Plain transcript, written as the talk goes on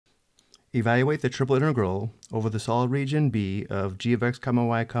Evaluate the triple integral over the solid region B of g of x comma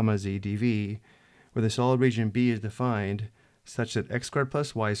y comma z dv, where the solid region B is defined such that x squared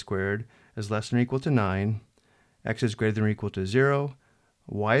plus y squared is less than or equal to 9, x is greater than or equal to 0,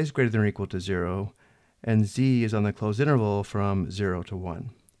 y is greater than or equal to 0, and z is on the closed interval from 0 to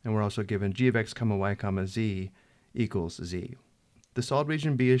 1. And we're also given g of x comma y comma z equals z. The solid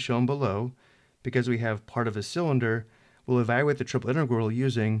region B is shown below. Because we have part of a cylinder, we'll evaluate the triple integral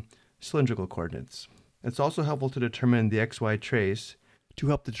using cylindrical coordinates. It's also helpful to determine the xy trace to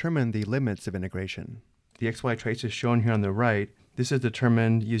help determine the limits of integration. The xy trace is shown here on the right. This is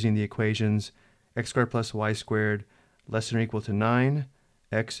determined using the equations x squared plus y squared less than or equal to 9,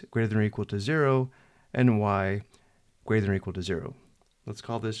 x greater than or equal to 0, and y greater than or equal to 0. Let's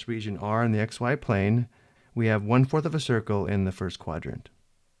call this region R in the xy plane. We have 1/4 of a circle in the first quadrant.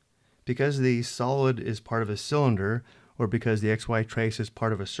 Because the solid is part of a cylinder, or because the xy trace is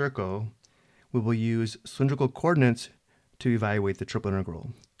part of a circle, we will use cylindrical coordinates to evaluate the triple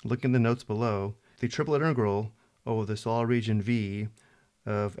integral. Look in the notes below. The triple integral over the solid region V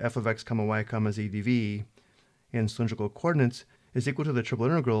of f of x comma y comma z dv in cylindrical coordinates is equal to the triple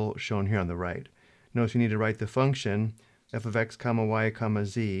integral shown here on the right. Notice we need to write the function f of x comma y comma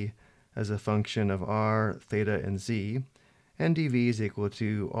z as a function of r, theta, and z, and dv is equal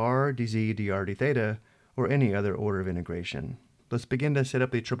to r dz dr d theta, or any other order of integration. Let's begin to set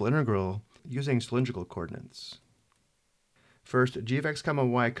up the triple integral using cylindrical coordinates. First, g of x comma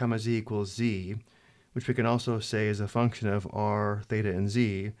y comma z equals z, which we can also say is a function of r, theta, and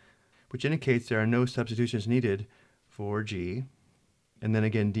z, which indicates there are no substitutions needed for g. And then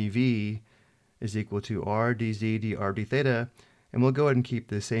again, dv is equal to r dz dr d theta, and we'll go ahead and keep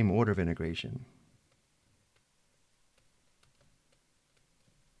the same order of integration.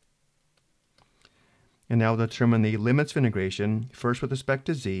 And now we'll determine the limits of integration, first with respect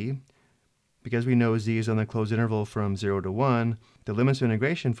to z. Because we know z is on the closed interval from 0 to 1, the limits of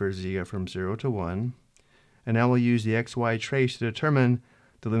integration for z are from 0 to 1. And now we'll use the xy trace to determine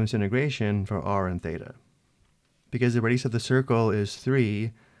the limits of integration for r and theta. Because the radius of the circle is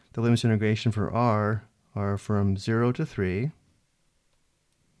 3, the limits of integration for r are from 0 to 3.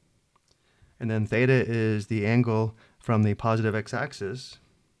 And then theta is the angle from the positive x-axis.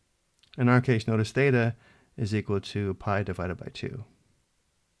 In our case, notice theta is equal to pi divided by 2,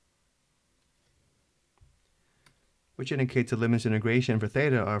 which indicates the limits of integration for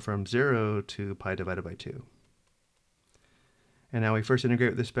theta are from 0 to pi divided by 2. And now we first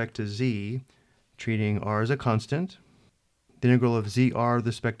integrate with respect to z, treating r as a constant. The integral of zr with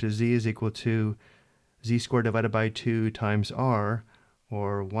respect to z is equal to z squared divided by 2 times r,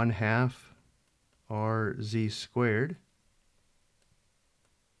 or 1/2 rz squared.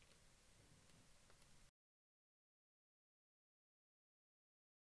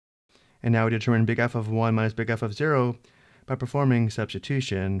 And now we determine big F of 1 minus big F of 0 by performing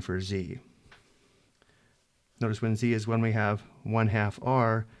substitution for z. Notice when z is 1, we have 1/2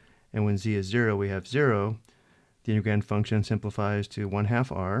 r, and when z is 0, we have 0. The integrand function simplifies to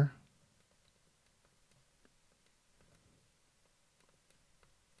 1/2 r.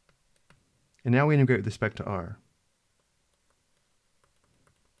 And now we integrate with respect to r.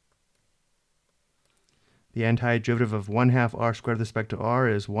 The antiderivative of 1/2 r squared with respect to r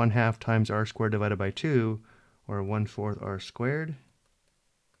is 1/2 times r squared divided by 2, or 1/4 r squared.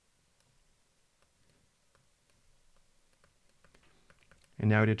 And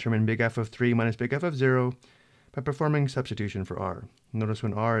now we determine big F of 3 minus big F of 0 by performing substitution for r. Notice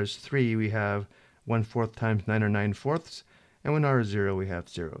when r is 3, we have 1/4 times 9, or 9/4, and when r is 0, we have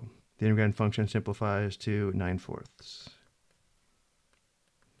 0. The integrand function simplifies to 9/4.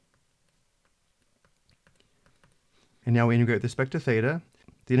 And now we integrate with respect to theta.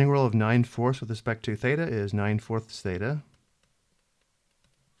 The integral of 9/4 with respect to theta is 9/4 theta.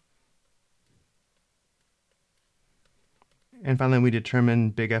 And finally, we determine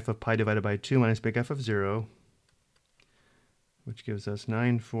big F of pi divided by 2 minus big F of 0, which gives us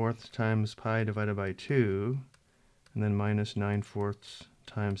 9/4 times pi divided by 2, and then minus 9/4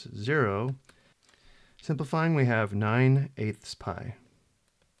 times 0. Simplifying, we have 9/8 pi.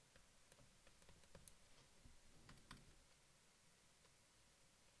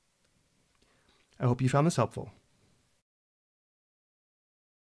 I hope you found this helpful.